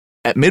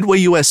At Midway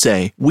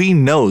USA, we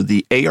know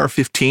the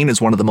AR-15 is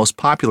one of the most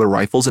popular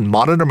rifles in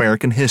modern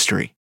American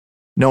history.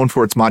 Known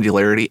for its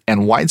modularity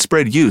and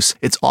widespread use,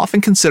 it's often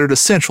considered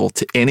essential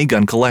to any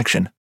gun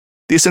collection.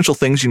 The essential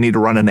things you need to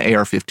run an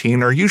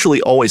AR-15 are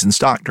usually always in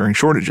stock during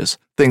shortages,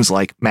 things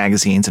like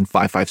magazines and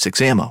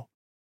 5.56 ammo.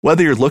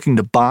 Whether you're looking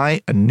to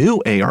buy a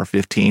new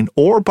AR-15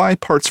 or buy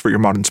parts for your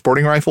modern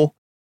sporting rifle,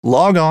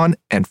 log on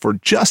and for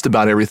just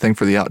about everything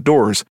for the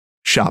outdoors,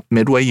 shop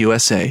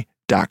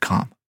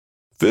MidwayUSA.com.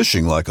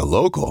 Fishing like a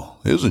local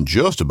isn't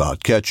just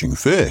about catching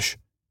fish.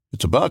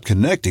 It's about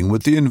connecting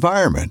with the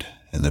environment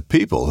and the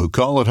people who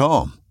call it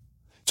home.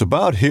 It's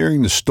about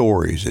hearing the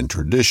stories and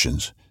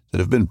traditions that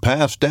have been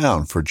passed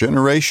down for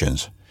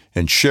generations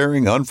and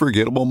sharing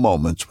unforgettable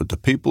moments with the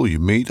people you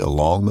meet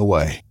along the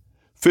way.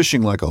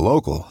 Fishing like a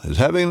local is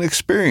having an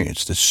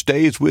experience that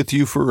stays with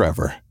you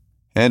forever.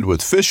 And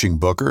with Fishing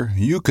Booker,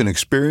 you can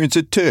experience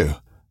it too,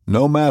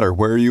 no matter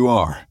where you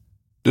are.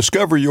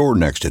 Discover your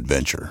next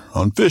adventure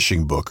on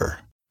Fishing Booker.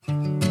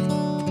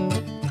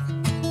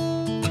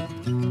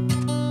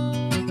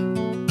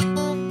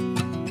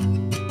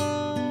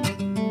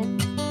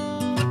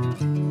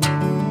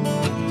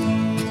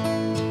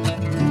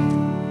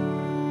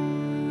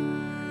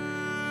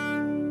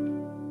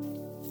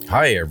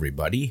 Hi,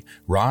 everybody.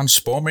 Ron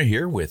Spomer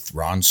here with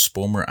Ron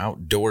Spomer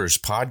Outdoors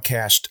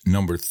podcast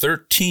number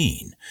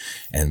 13.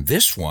 And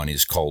this one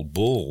is called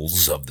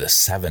Bulls of the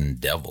Seven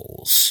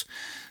Devils.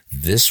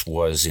 This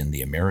was in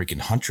the American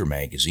Hunter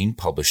magazine,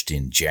 published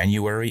in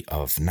January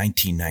of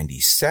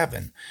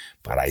 1997.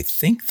 But I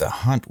think the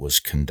hunt was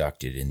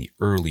conducted in the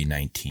early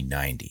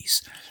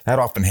 1990s. That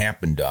often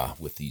happened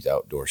with these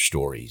outdoor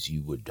stories.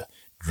 You would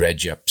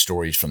dredge up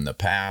stories from the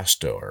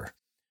past or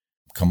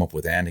come up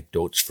with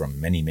anecdotes from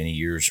many, many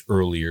years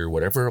earlier,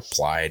 whatever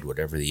applied,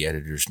 whatever the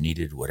editors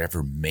needed,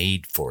 whatever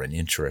made for an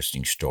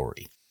interesting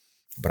story.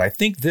 But I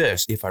think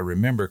this, if I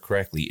remember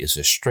correctly, is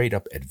a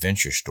straight-up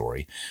adventure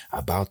story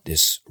about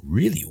this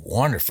really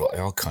wonderful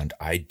elk hunt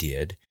I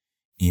did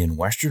in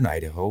western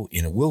Idaho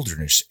in a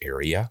wilderness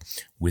area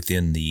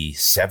within the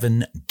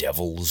Seven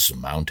Devils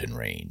mountain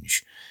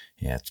range.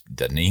 Yeah,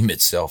 the name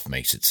itself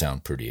makes it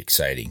sound pretty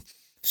exciting.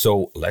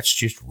 So let's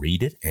just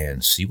read it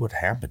and see what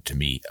happened to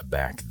me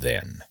back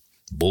then.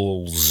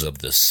 Bulls of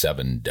the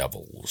Seven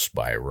Devils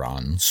by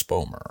Ron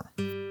Spomer.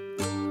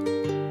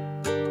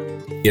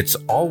 It's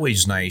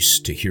always nice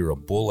to hear a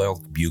bull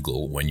elk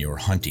bugle when you're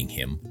hunting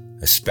him,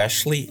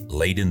 especially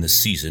late in the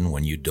season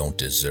when you don't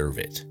deserve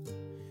it.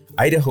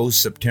 Idaho's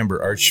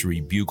September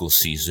archery bugle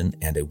season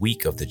and a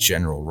week of the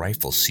general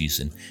rifle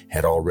season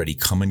had already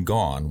come and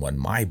gone when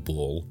my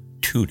bull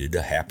tooted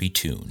a happy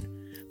tune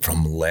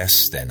from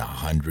less than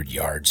 100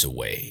 yards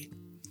away.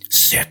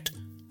 "Sit,"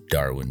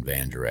 Darwin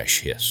Van Der Esch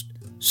hissed.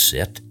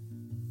 "Sit?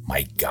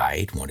 My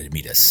guide wanted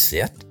me to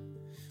sit?"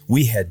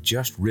 We had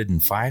just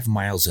ridden 5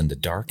 miles in the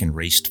dark and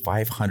raced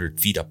 500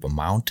 feet up a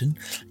mountain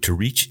to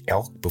reach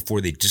elk before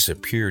they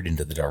disappeared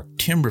into the dark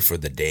timber for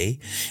the day,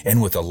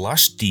 and with a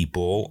lusty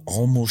bull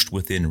almost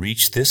within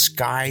reach, this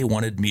guy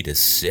wanted me to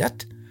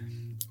sit?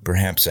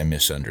 Perhaps I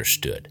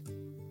misunderstood.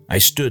 I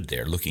stood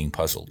there looking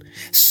puzzled.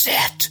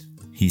 "Sit,"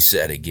 he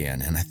said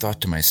again, and I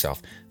thought to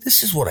myself,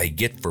 this is what I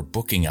get for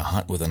booking a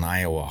hunt with an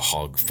Iowa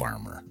hog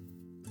farmer.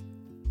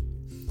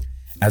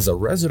 As a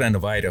resident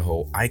of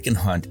Idaho, I can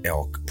hunt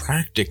elk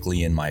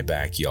practically in my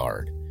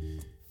backyard.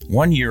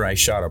 One year I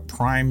shot a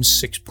prime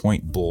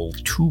 6-point bull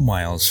 2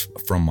 miles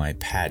from my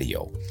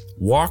patio,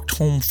 walked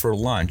home for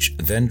lunch,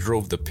 then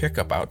drove the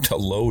pickup out to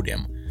load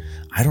him.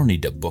 I don't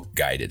need to book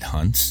guided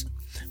hunts.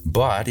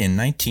 But in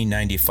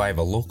 1995,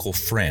 a local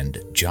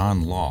friend,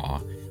 John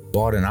Law,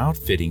 bought an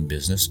outfitting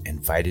business and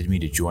invited me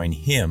to join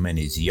him and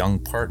his young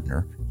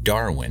partner,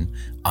 Darwin,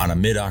 on a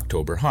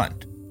mid-October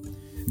hunt.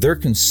 Their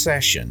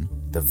concession,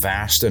 the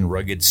vast and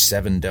rugged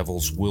Seven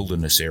Devils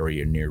wilderness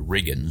area near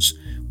Riggins,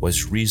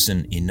 was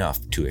reason enough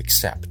to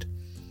accept.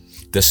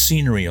 The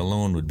scenery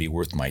alone would be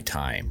worth my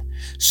time.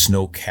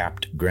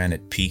 Snow-capped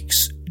granite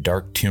peaks,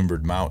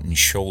 dark-timbered mountain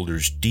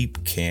shoulders,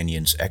 deep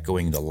canyons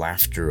echoing the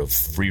laughter of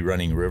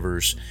free-running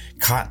rivers,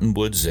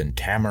 cottonwoods and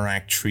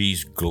tamarack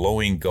trees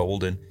glowing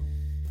golden.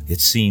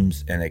 It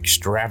seems an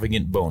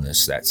extravagant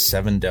bonus that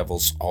Seven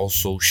Devils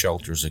also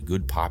shelters a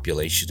good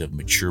population of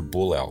mature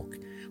bull elk,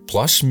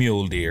 plus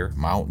mule deer,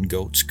 mountain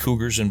goats,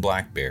 cougars, and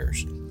black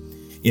bears.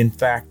 In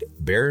fact,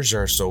 bears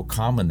are so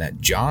common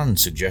that John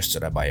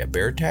suggested I buy a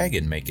bear tag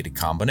and make it a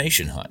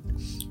combination hunt.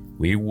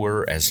 We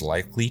were as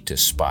likely to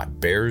spot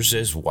bears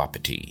as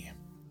wapiti.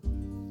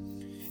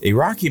 A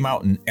Rocky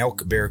Mountain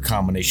elk-bear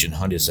combination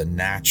hunt is a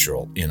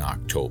natural in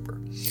October.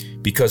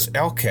 Because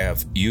elk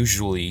have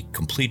usually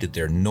completed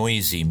their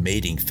noisy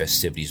mating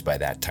festivities by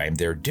that time,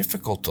 they're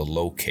difficult to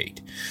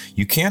locate.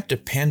 You can't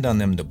depend on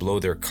them to blow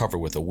their cover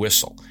with a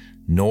whistle,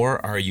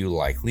 nor are you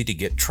likely to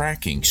get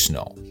tracking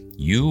snow.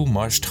 You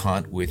must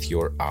hunt with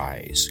your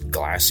eyes,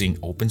 glassing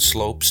open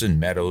slopes and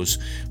meadows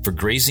for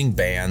grazing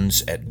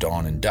bands at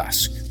dawn and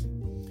dusk.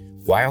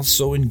 While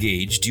so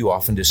engaged, you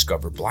often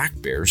discover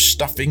black bears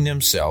stuffing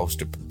themselves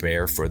to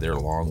prepare for their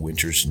long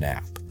winter's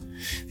nap.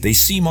 They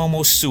seem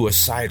almost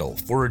suicidal,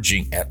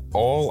 foraging at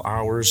all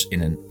hours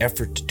in an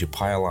effort to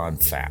pile on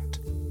fat.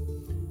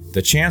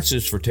 The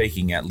chances for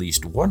taking at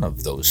least one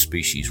of those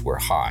species were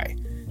high.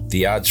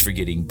 The odds for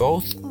getting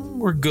both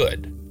were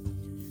good.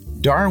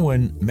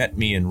 Darwin met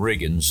me in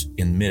Riggins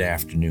in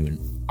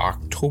mid-afternoon,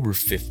 October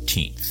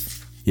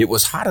 15th. It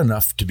was hot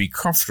enough to be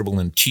comfortable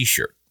in a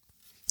t-shirt.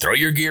 "Throw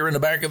your gear in the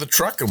back of the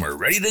truck and we're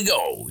ready to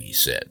go," he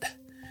said.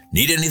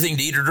 "Need anything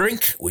to eat or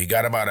drink? We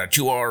got about a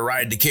 2-hour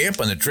ride to camp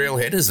and the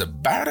trailhead is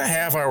about a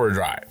half-hour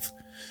drive."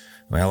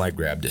 Well, I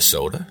grabbed a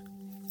soda,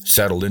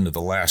 settled into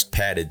the last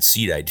padded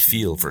seat I'd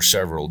feel for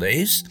several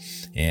days,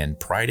 and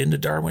pried into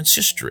Darwin's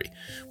history,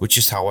 which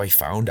is how I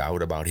found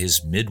out about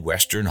his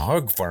Midwestern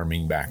hog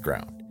farming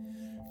background.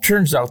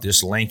 Turns out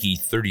this lanky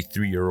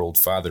 33-year-old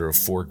father of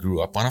 4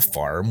 grew up on a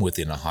farm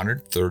within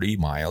 130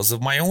 miles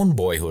of my own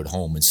boyhood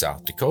home in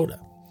South Dakota.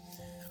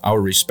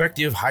 Our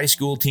respective high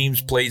school teams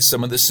played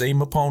some of the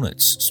same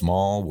opponents.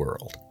 Small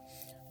world.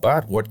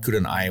 But what could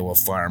an Iowa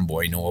farm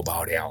boy know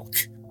about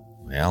elk?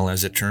 Well,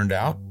 as it turned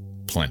out,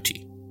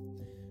 plenty.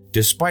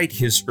 Despite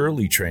his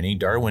early training,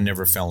 Darwin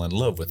never fell in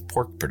love with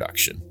pork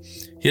production.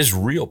 His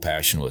real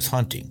passion was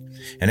hunting,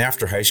 and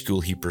after high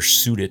school he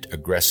pursued it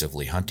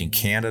aggressively, hunting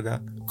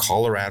Canada,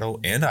 Colorado,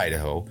 and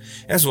Idaho,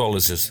 as well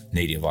as his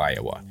native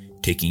Iowa,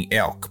 taking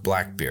elk,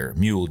 black bear,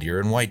 mule deer,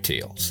 and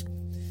whitetails.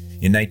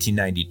 In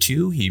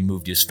 1992, he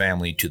moved his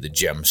family to the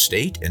Gem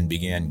State and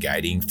began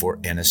guiding for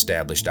an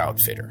established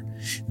outfitter.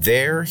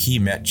 There, he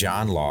met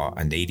John Law,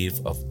 a native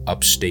of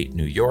upstate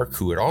New York,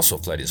 who had also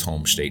fled his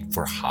home state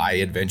for high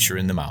adventure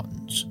in the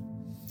mountains.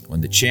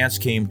 When the chance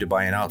came to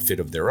buy an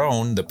outfit of their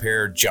own, the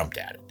pair jumped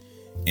at it,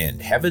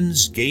 and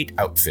Heaven's Gate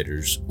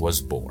Outfitters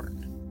was born.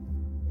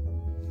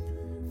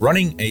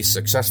 Running a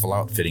successful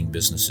outfitting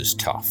business is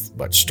tough,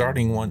 but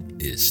starting one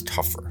is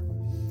tougher.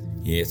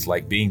 It's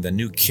like being the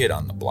new kid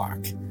on the block.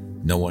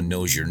 No one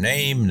knows your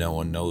name, no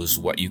one knows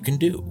what you can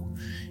do.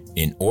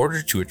 In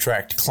order to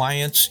attract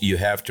clients, you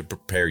have to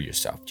prepare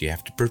yourself. You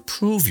have to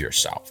prove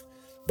yourself.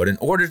 But in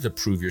order to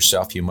prove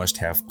yourself, you must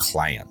have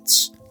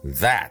clients.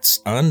 That's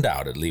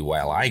undoubtedly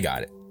why I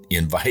got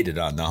invited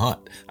on the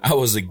hunt. I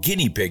was a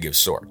guinea pig of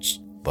sorts,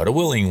 but a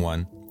willing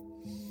one.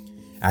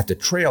 At the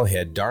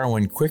trailhead,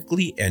 Darwin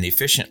quickly and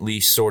efficiently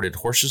sorted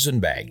horses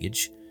and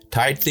baggage,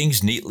 tied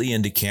things neatly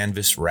into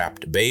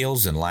canvas-wrapped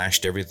bales, and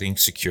lashed everything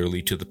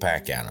securely to the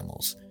pack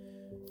animals.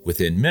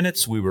 Within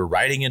minutes, we were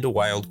riding into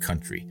wild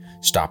country,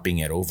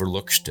 stopping at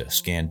overlooks to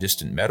scan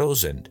distant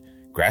meadows and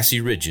grassy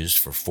ridges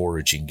for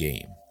foraging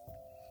game.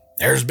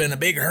 "There's been a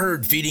big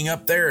herd feeding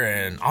up there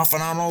and off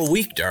and on all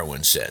week,"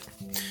 Darwin said.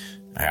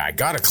 "I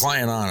got a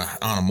client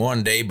on him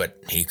one day, but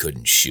he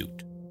couldn't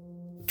shoot."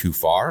 "Too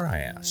far?"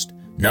 I asked.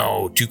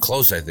 "No, too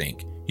close, I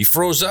think. He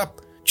froze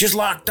up, just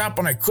locked up,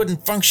 and I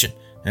couldn't function.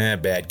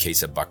 Bad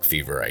case of buck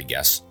fever, I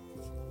guess.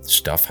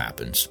 Stuff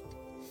happens."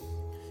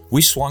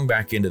 We swung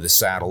back into the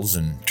saddles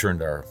and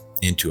turned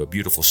into a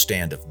beautiful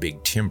stand of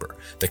big timber,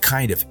 the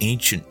kind of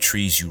ancient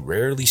trees you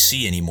rarely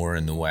see anymore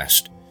in the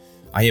West.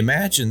 I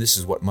imagine this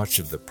is what much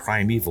of the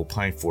primeval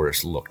pine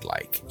forest looked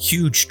like.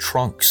 Huge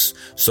trunks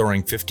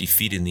soaring 50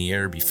 feet in the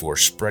air before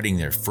spreading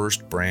their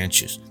first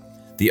branches.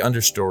 The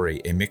understory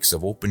a mix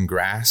of open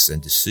grass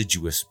and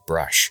deciduous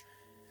brush.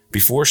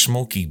 Before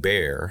Smoky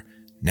Bear,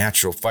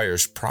 natural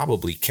fires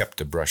probably kept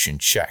the brush in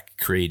check,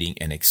 creating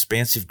an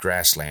expansive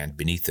grassland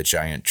beneath the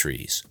giant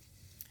trees.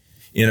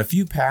 In a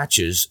few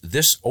patches,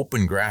 this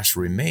open grass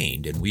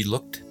remained, and we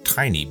looked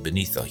tiny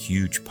beneath the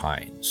huge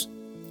pines.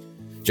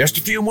 "Just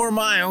a few more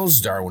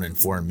miles," Darwin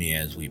informed me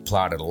as we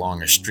plodded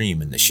along a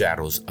stream in the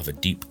shadows of a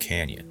deep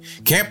canyon.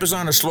 "Camp is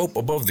on a slope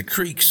above the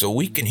creek, so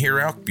we can hear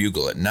elk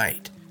bugle at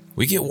night.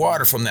 We get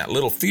water from that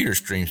little feeder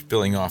stream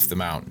spilling off the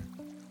mountain."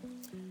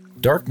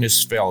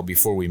 Darkness fell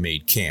before we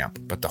made camp,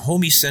 but the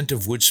homey scent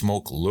of wood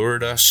smoke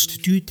lured us to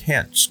 2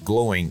 tents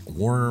glowing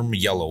warm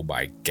yellow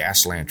by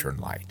gas lantern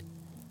light.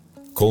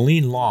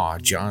 Colleen Law,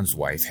 John's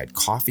wife, had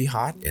coffee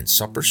hot and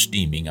supper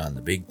steaming on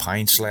the big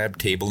pine slab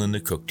table in the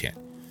cook tent.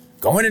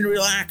 "Go in and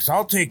relax.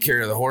 I'll take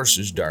care of the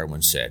horses,"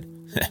 Darwin said.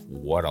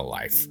 What a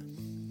life.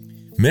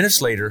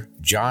 Minutes later,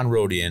 John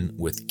rode in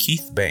with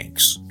Keith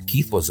Banks.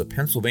 Keith was a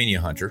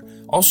Pennsylvania hunter,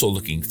 also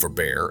looking for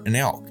bear and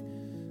elk.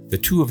 The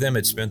two of them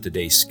had spent the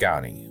day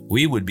scouting.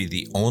 We would be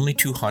the only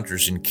 2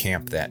 hunters in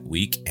camp that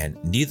week, and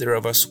neither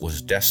of us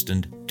was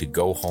destined to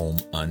go home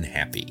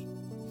unhappy.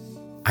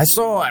 "I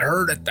saw a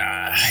herd at the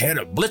head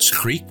of Blitz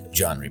Creek,"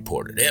 John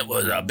reported. "It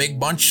was a big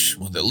bunch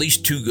with at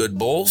least 2 good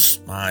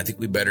bulls. I think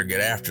we better get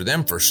after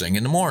them first thing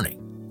in the morning."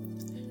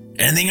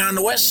 "Anything on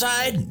the west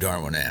side?"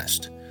 Darwin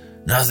asked.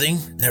 "Nothing.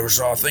 Never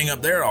saw a thing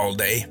up there all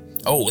day.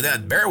 Oh,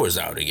 that bear was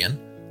out again."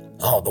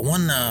 "Oh, the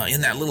one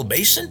in that little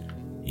basin?"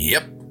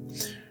 "Yep.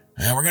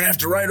 And we're going to have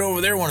to ride over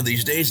there one of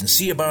these days and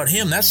see about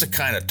him. That's the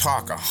kind of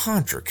talk a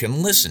hunter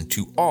can listen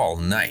to all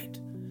night."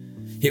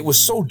 It was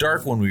so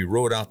dark when we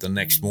rode out the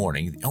next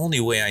morning, the only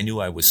way I knew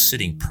I was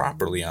sitting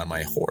properly on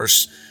my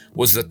horse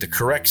was that the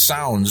correct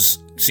sounds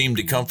seemed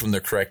to come from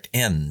the correct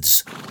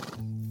ends.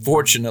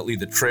 Fortunately,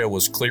 the trail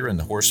was clear and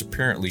the horse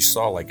apparently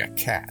saw like a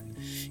cat.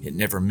 It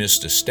never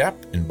missed a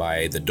step, and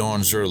by the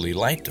dawn's early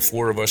light, the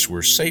four of us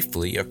were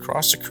safely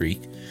across a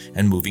creek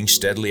and moving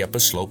steadily up a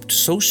slope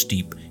so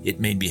steep it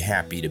made me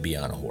happy to be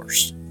on a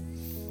horse.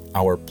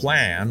 Our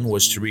plan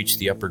was to reach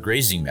the upper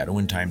grazing meadow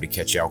in time to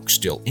catch elk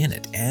still in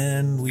it,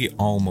 and we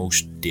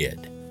almost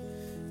did.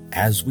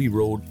 As we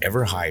rode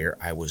ever higher,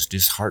 I was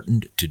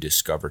disheartened to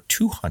discover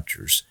two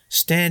hunters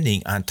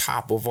standing on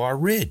top of our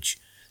ridge,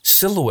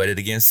 silhouetted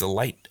against the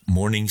light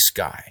morning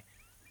sky.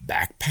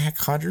 Backpack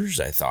hunters,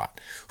 I thought.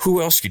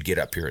 Who else could get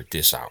up here at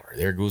this hour?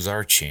 There goes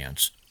our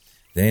chance.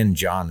 Then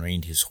John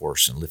reined his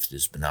horse and lifted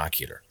his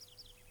binocular.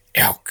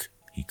 Elk,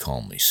 he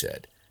calmly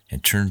said,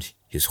 and turned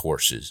his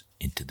horses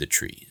into the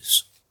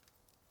trees.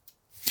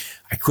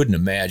 I couldn't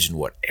imagine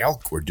what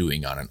elk were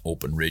doing on an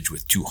open ridge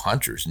with two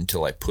hunters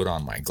until I put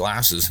on my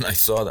glasses and I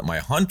saw that my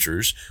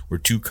hunters were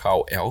two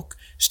cow elk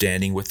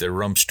standing with their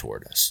rumps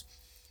toward us.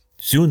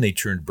 Soon they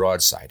turned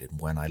broadside,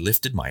 and when I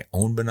lifted my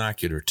own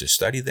binocular to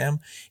study them,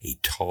 a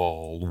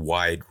tall,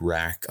 wide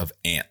rack of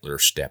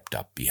antlers stepped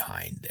up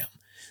behind them.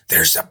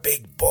 There's a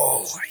big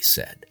bull, I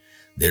said.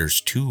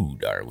 There's two,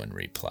 Darwin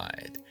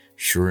replied.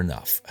 Sure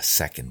enough, a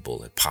second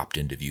bull had popped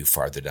into view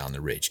farther down the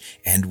ridge,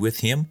 and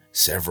with him,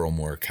 several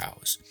more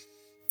cows.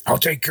 I'll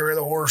take care of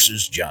the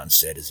horses, John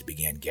said as he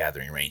began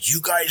gathering reins.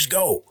 You guys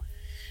go.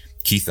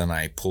 Keith and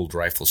I pulled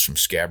rifles from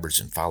scabbards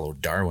and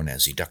followed Darwin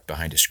as he ducked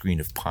behind a screen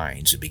of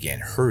pines and began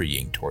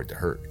hurrying toward the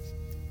herd.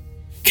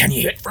 Can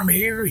you hit from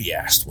here? He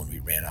asked when we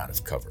ran out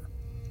of cover.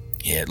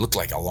 Yeah, it looked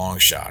like a long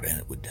shot, and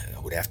it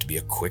would have to be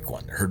a quick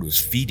one. The herd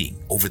was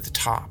feeding over the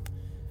top,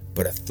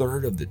 but a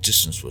third of the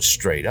distance was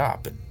straight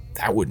up, and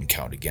that wouldn't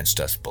count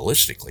against us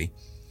ballistically.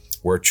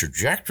 Where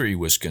trajectory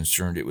was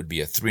concerned, it would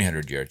be a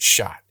 300-yard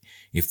shot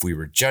if we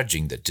were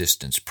judging the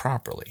distance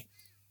properly.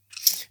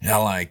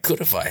 Well, I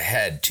could if I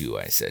had to,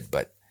 I said,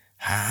 but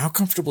how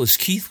comfortable is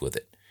Keith with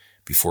it?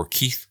 Before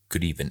Keith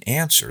could even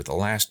answer, the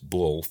last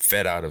bull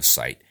fed out of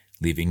sight,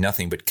 leaving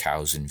nothing but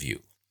cows in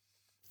view.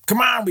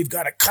 Come on, we've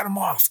got to cut him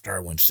off,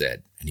 Darwin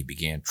said, and he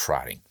began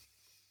trotting.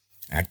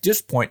 At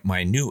this point,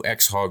 my new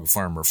ex-hog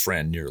farmer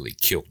friend nearly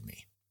killed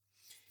me.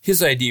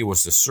 His idea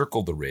was to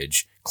circle the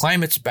ridge,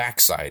 climb its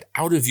backside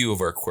out of view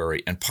of our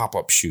quarry, and pop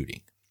up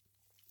shooting.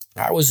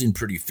 I was in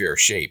pretty fair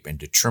shape and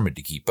determined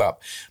to keep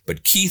up,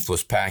 but Keith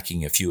was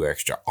packing a few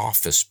extra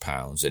office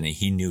pounds, and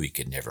he knew he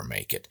could never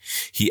make it.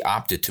 He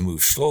opted to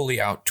move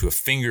slowly out to a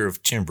finger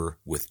of timber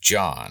with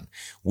John.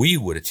 We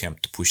would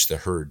attempt to push the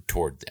herd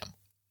toward them.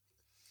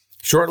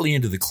 Shortly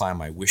into the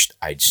climb, I wished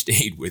I'd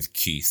stayed with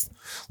Keith.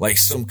 Like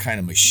some kind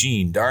of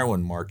machine,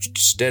 Darwin marched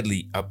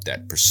steadily up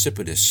that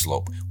precipitous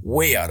slope,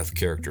 way out of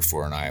character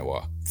for an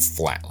Iowa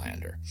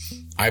flatlander.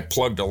 I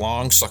plugged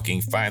along,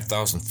 sucking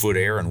 5,000-foot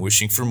air and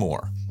wishing for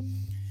more.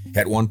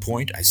 At one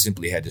point, I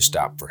simply had to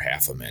stop for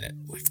half a minute.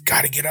 We've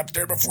got to get up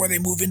there before they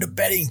move into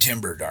bedding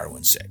timber,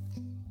 Darwin said.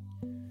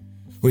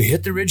 We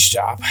hit the ridge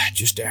top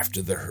just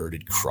after the herd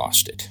had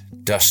crossed it.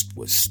 Dust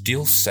was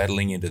still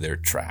settling into their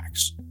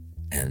tracks,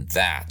 and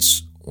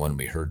that's when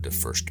we heard the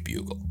first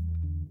bugle.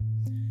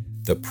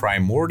 The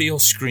primordial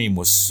scream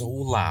was so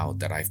loud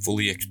that I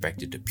fully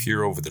expected to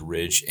peer over the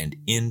ridge and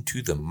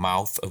into the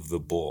mouth of the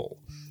bull.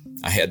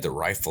 I had the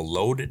rifle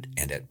loaded,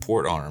 and at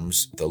port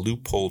arms, the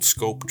loophole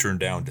scope turned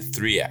down to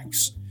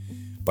 3x.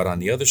 But on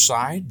the other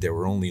side, there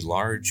were only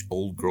large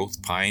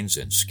old-growth pines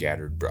and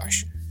scattered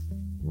brush.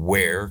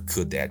 Where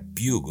could that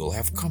bugle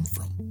have come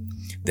from?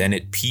 Then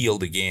it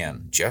pealed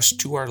again, just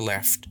to our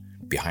left,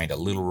 behind a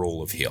little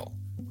roll of hill.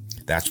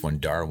 That's when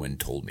Darwin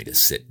told me to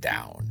sit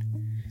down.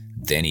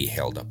 Then he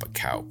held up a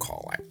cow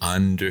call. I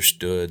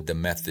understood the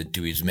method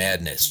to his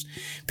madness.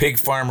 Pig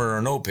farmer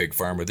or no pig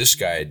farmer, this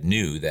guy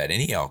knew that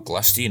any elk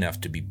lusty enough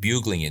to be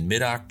bugling in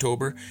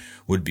mid-October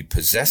would be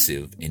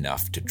possessive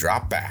enough to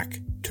drop back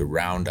to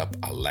round up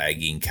a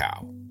lagging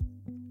cow.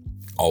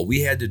 All we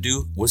had to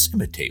do was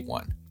imitate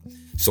one.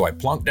 So I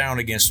plunked down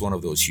against one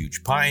of those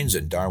huge pines,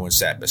 and Darwin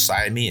sat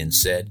beside me and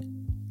said,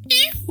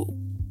 "Ew."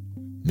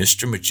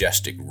 Mr.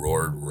 Majestic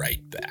roared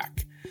right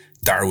back.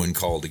 Darwin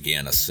called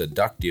again, a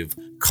seductive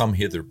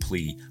come-hither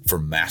plea for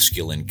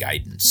masculine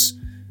guidance.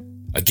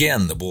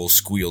 Again the bull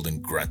squealed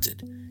and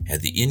grunted,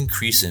 and the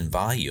increase in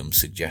volume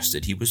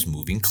suggested he was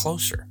moving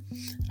closer.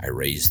 I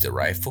raised the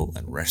rifle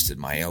and rested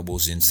my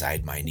elbows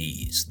inside my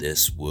knees.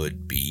 This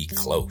would be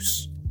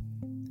close.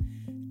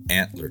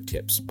 Antler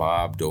tips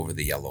bobbed over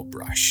the yellow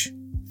brush.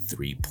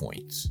 3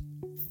 points.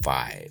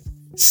 5.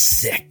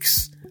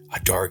 6. A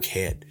dark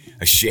head,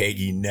 a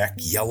shaggy neck,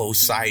 yellow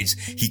sides.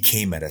 He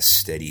came at a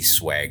steady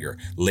swagger,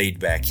 laid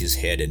back his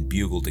head, and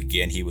bugled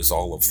again. He was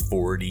all of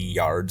 40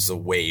 yards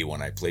away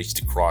when I placed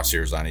the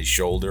crosshairs on his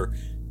shoulder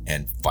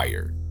and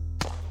fired.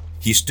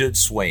 He stood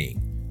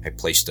swaying. I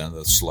placed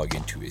another slug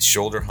into his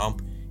shoulder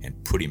hump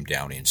and put him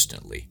down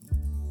instantly.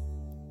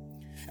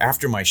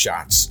 After my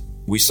shots,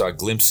 we saw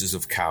glimpses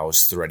of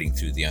cows threading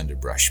through the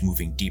underbrush,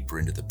 moving deeper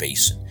into the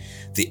basin.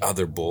 The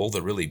other bull,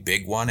 the really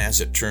big one, as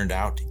it turned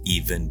out,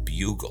 even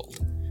bugled.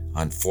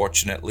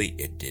 Unfortunately,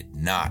 it did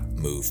not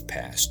move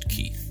past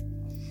Keith.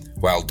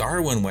 While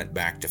Darwin went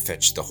back to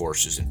fetch the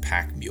horses and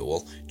pack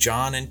mule,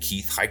 John and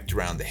Keith hiked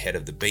around the head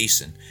of the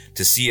basin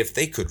to see if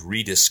they could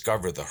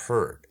rediscover the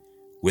herd.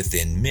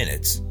 Within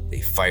minutes,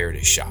 they fired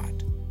a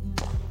shot.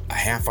 A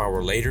half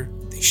hour later,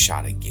 they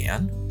shot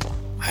again.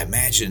 I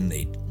imagined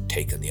they'd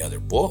taken the other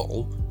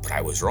bull, but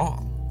I was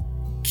wrong.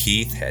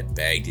 Keith had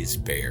bagged his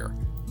bear.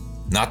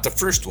 Not the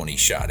first one he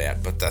shot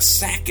at, but the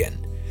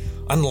second.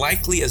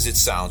 Unlikely as it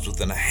sounds,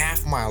 within a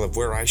half mile of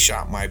where I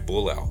shot my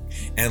bull elk,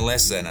 and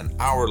less than an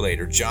hour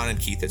later, John and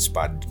Keith had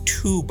spotted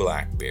 2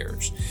 black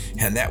bears.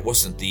 And that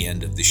wasn't the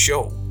end of the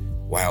show.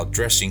 While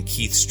dressing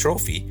Keith's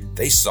trophy,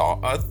 they saw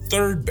a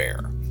 3rd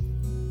bear.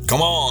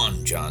 "Come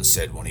on," John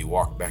said when he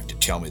walked back to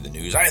tell me the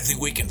news. "I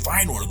think we can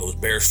find one of those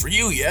bears for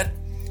you yet."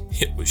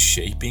 It was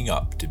shaping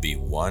up to be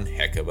one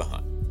heck of a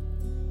hunt.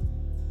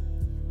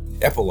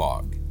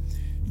 Epilogue.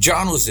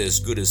 John was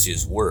as good as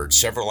his word.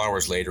 Several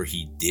hours later,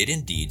 he did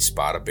indeed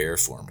spot a bear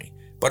for me,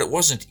 but it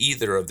wasn't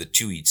either of the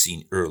 2 he'd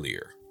seen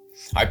earlier.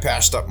 I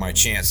passed up my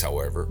chance,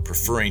 however,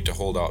 preferring to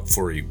hold out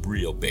for a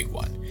real big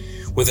one.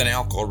 With an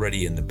elk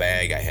already in the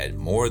bag, I had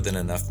more than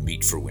enough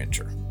meat for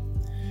winter.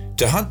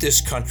 To hunt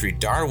this country,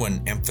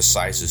 Darwin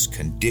emphasizes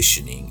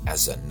conditioning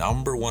as the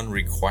 #1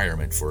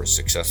 requirement for a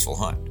successful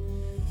hunt.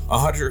 A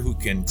hunter who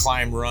can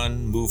climb,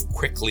 run, move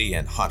quickly,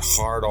 and hunt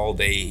hard all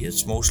day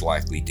is most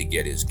likely to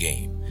get his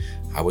game.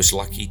 I was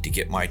lucky to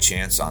get my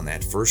chance on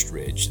that first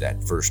ridge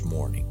that first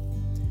morning.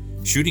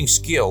 Shooting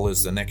skill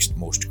is the next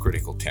most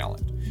critical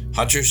talent.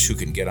 Hunters who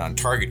can get on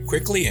target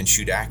quickly and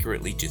shoot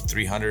accurately to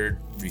 300,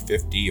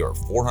 350, or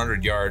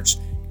 400 yards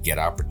get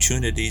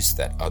opportunities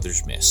that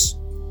others miss.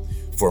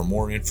 For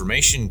more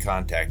information,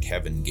 contact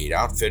Heaven Gate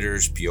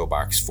Outfitters, P.O.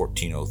 Box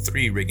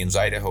 1403, Riggins,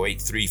 Idaho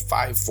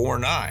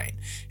 83549,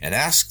 and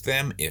ask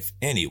them if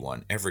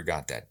anyone ever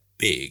got that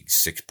big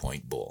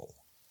 6-point bull.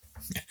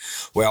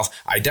 Well,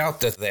 I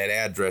doubt that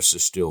address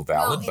is still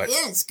valid, but it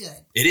is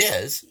good. It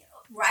is?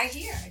 Right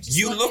here. I just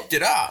You looked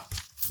it up.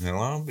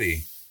 Well, I'll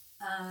be.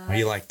 How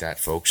you like that,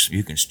 folks?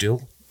 You can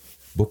still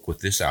book with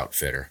this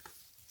outfitter.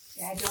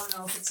 I don't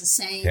know if it's the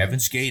same.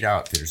 Heaven's Gate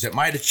Outfitters. It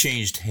might have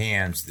changed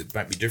hands. There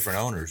might be different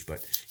owners,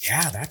 but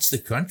yeah, that's the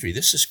country.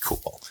 This is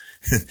cool.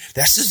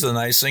 This is the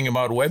nice thing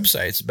about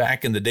websites.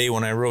 Back in the day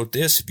when I wrote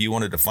this, if you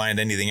wanted to find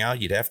anything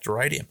out, you'd have to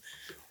write him.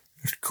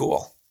 It's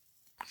cool.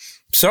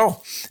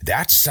 So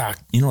that's,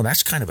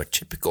 that's kind of a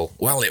typical,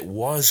 well, it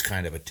was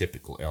kind of a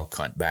typical elk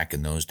hunt back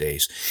in those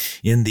days.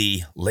 In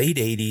the late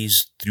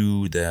 80s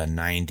through the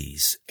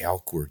 90s,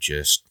 elk were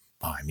just,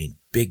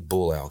 big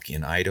bull elk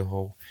in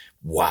Idaho.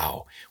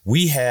 Wow.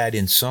 We had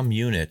in some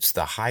units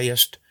the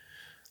highest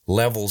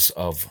levels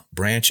of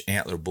branch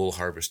antler bull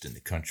harvest in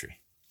the country.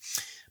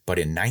 But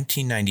in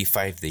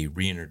 1995, they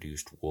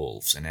reintroduced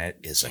wolves, and that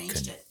is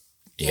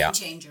Game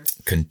changer.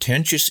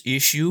 Contentious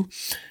issue.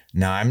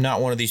 Now, I'm not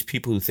one of these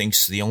people who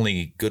thinks the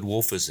only good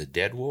wolf is a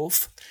dead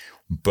wolf,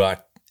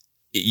 but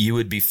you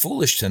would be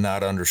foolish to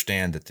not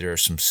understand that there are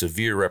some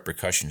severe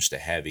repercussions to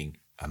having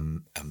a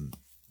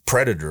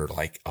predator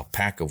like a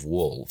pack of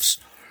wolves,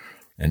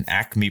 an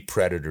acme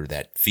predator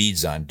that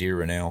feeds on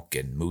deer and elk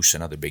and moose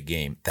and other big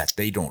game, that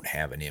they don't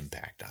have an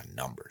impact on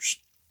numbers.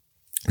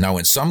 Now,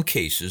 in some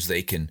cases,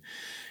 they can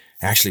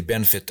actually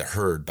benefit the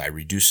herd by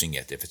reducing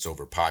it if it's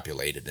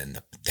overpopulated and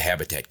the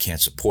habitat can't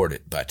support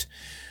it. But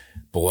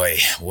boy,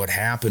 what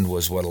happened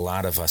was what a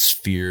lot of us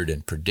feared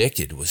and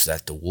predicted was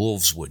that the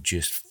wolves would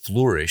just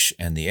flourish,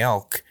 and the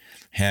elk,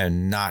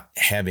 not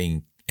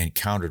having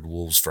encountered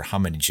wolves for how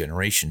many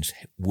generations,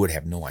 would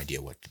have no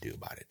idea what to do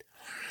about it.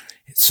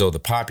 So the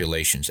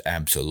populations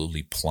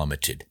absolutely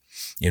plummeted.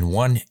 In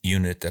one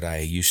unit that I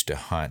used to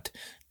hunt,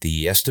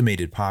 the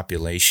estimated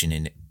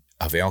population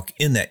of elk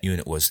in that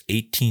unit was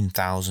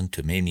 18,000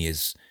 to maybe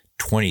as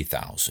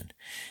 20,000.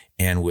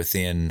 And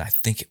within, I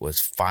think it was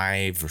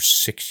 5 or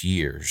 6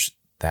 years,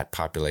 that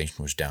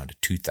population was down to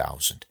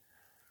 2,000.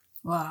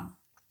 Wow.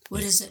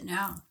 What is it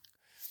now?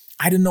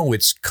 I don't know.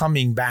 It's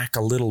coming back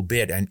a little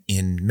bit. And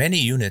in many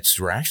units,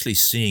 we're actually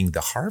seeing the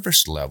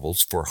harvest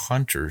levels for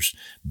hunters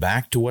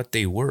back to what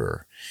they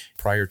were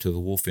prior to the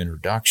wolf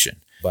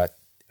introduction. But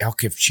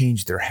elk have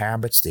changed their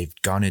habits. They've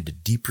gone into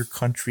deeper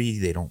country.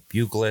 They don't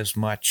bugle as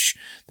much.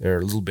 They're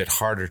a little bit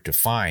harder to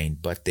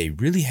find, but they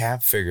really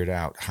have figured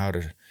out how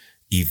to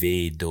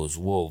evade those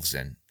wolves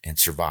and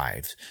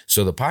survive.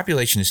 So the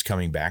population is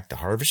coming back. The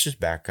harvest is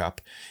back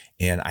up.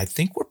 And I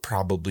think we're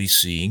probably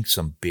seeing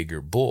some bigger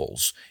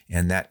bulls.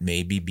 And that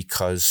may be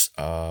because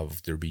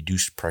of the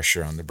reduced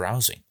pressure on the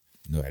browsing.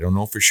 I don't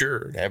know for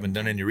sure. I haven't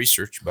done any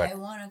research, but I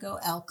want to go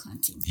elk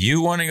hunting.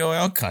 You want to go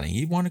elk hunting.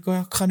 You want to go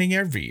elk hunting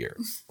every year.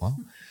 Well,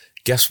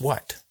 guess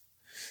what?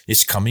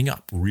 It's coming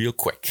up real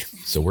quick.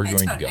 So we're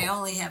going to go. I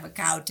only have a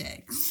cow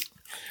tag.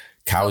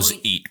 Cows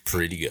eat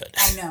pretty good.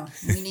 I know.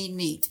 We need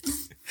meat.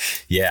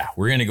 Yeah,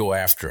 we're going to go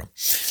after them.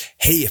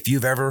 Hey, if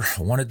you've ever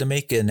wanted to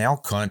make an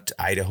elk hunt,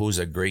 Idaho's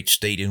a great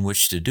state in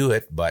which to do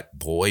it. But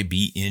boy,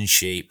 be in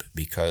shape,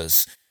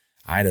 because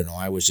I don't know,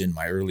 I was in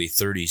my early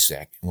 30s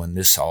when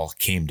this all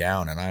came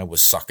down, and I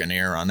was sucking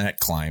air on that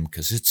climb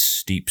because it's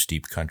steep,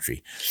 steep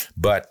country.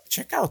 But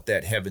check out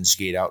that Heaven's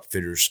Gate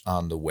Outfitters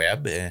on the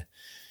web.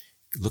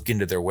 Look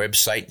into their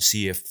website and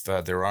see if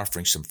they're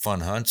offering some fun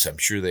hunts. I'm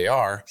sure they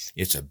are.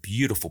 It's a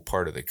beautiful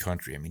part of the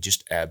country. I mean,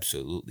 just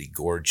absolutely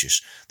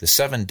gorgeous. The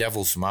Seven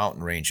Devils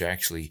Mountain Range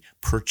actually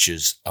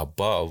perches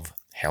above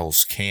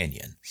Hell's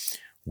Canyon,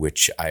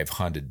 which I've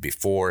hunted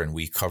before, and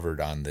we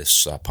covered on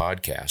this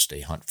podcast,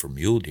 a hunt for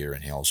mule deer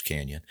in Hell's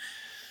Canyon.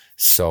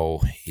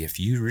 So if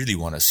you really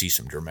want to see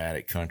some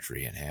dramatic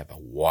country and have a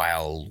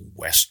Wild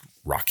West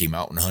Rocky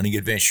Mountain hunting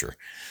adventure,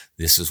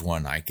 this is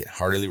one I can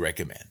heartily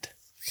recommend.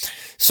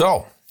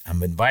 So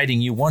I'm inviting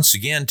you once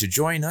again to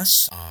join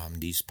us on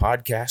these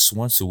podcasts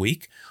once a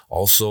week.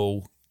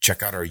 Also,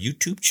 check out our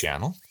YouTube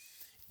channel.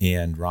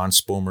 And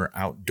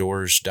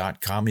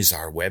RonSpomerOutdoors.com is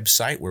our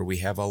website where we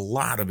have a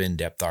lot of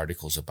in-depth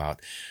articles about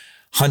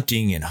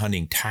hunting and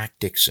hunting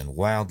tactics and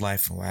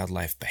wildlife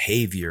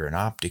behavior and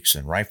optics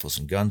and rifles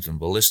and guns and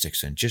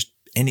ballistics and just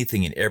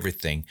anything and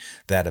everything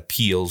that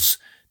appeals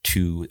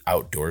to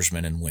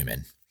outdoorsmen and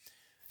women.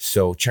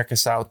 So check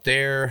us out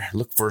there.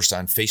 Look for us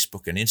on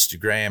Facebook and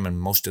Instagram and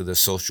most of the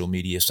social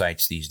media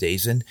sites these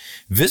days. And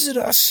visit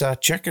us,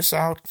 check us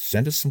out,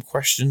 send us some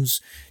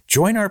questions.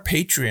 Join our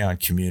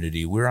Patreon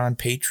community. We're on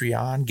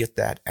Patreon. Get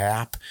that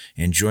app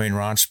and join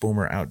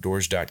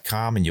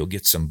RonSpomerOutdoors.com and you'll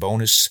get some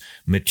bonus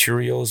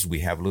materials.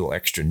 We have a little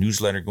extra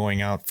newsletter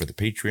going out for the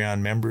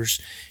Patreon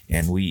members.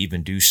 And we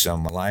even do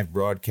some live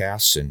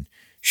broadcasts and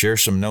share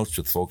some notes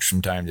with folks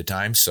from time to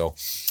time. So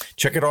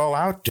check it all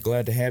out.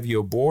 Glad to have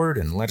you aboard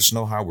and let us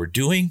know how we're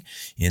doing.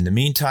 In the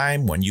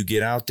meantime, when you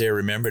get out there,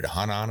 remember to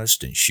hunt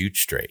honest and shoot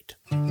straight.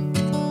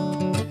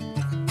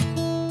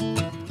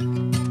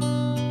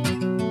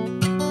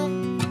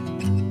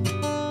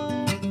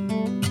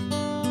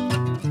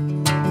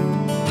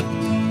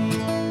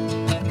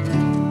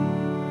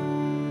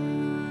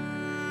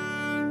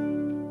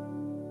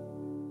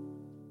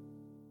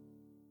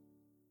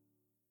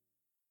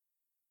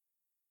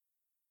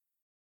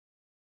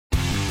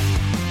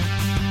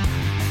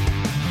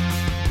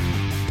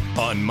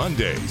 On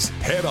Mondays,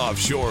 head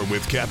offshore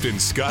with Captain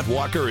Scott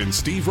Walker and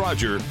Steve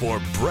Roger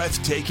for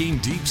breathtaking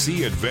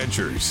deep-sea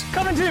adventures.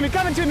 Coming to me.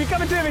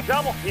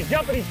 Double. He's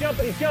jumping.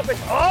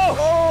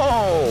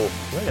 Oh!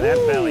 Look at that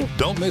belly.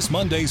 Don't miss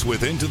Mondays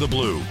with Into the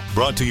Blue,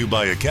 brought to you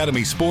by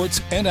Academy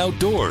Sports and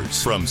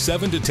Outdoors from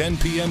 7 to 10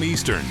 p.m.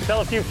 Eastern. Tell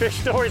a few fish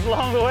stories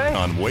along the way.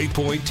 On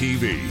Waypoint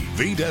TV,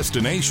 the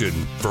destination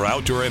for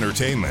outdoor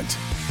entertainment.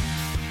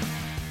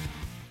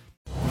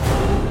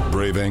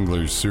 Brave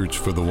anglers search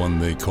for the one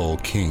they call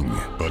king,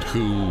 but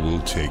who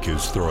will take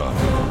his throne?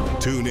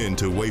 Tune in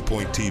to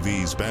Waypoint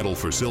TV's Battle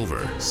for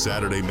Silver,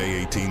 Saturday,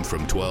 May 18th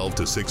from 12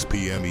 to 6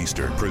 p.m.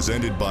 Eastern,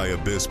 presented by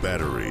Abyss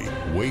Battery.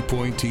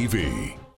 Waypoint TV.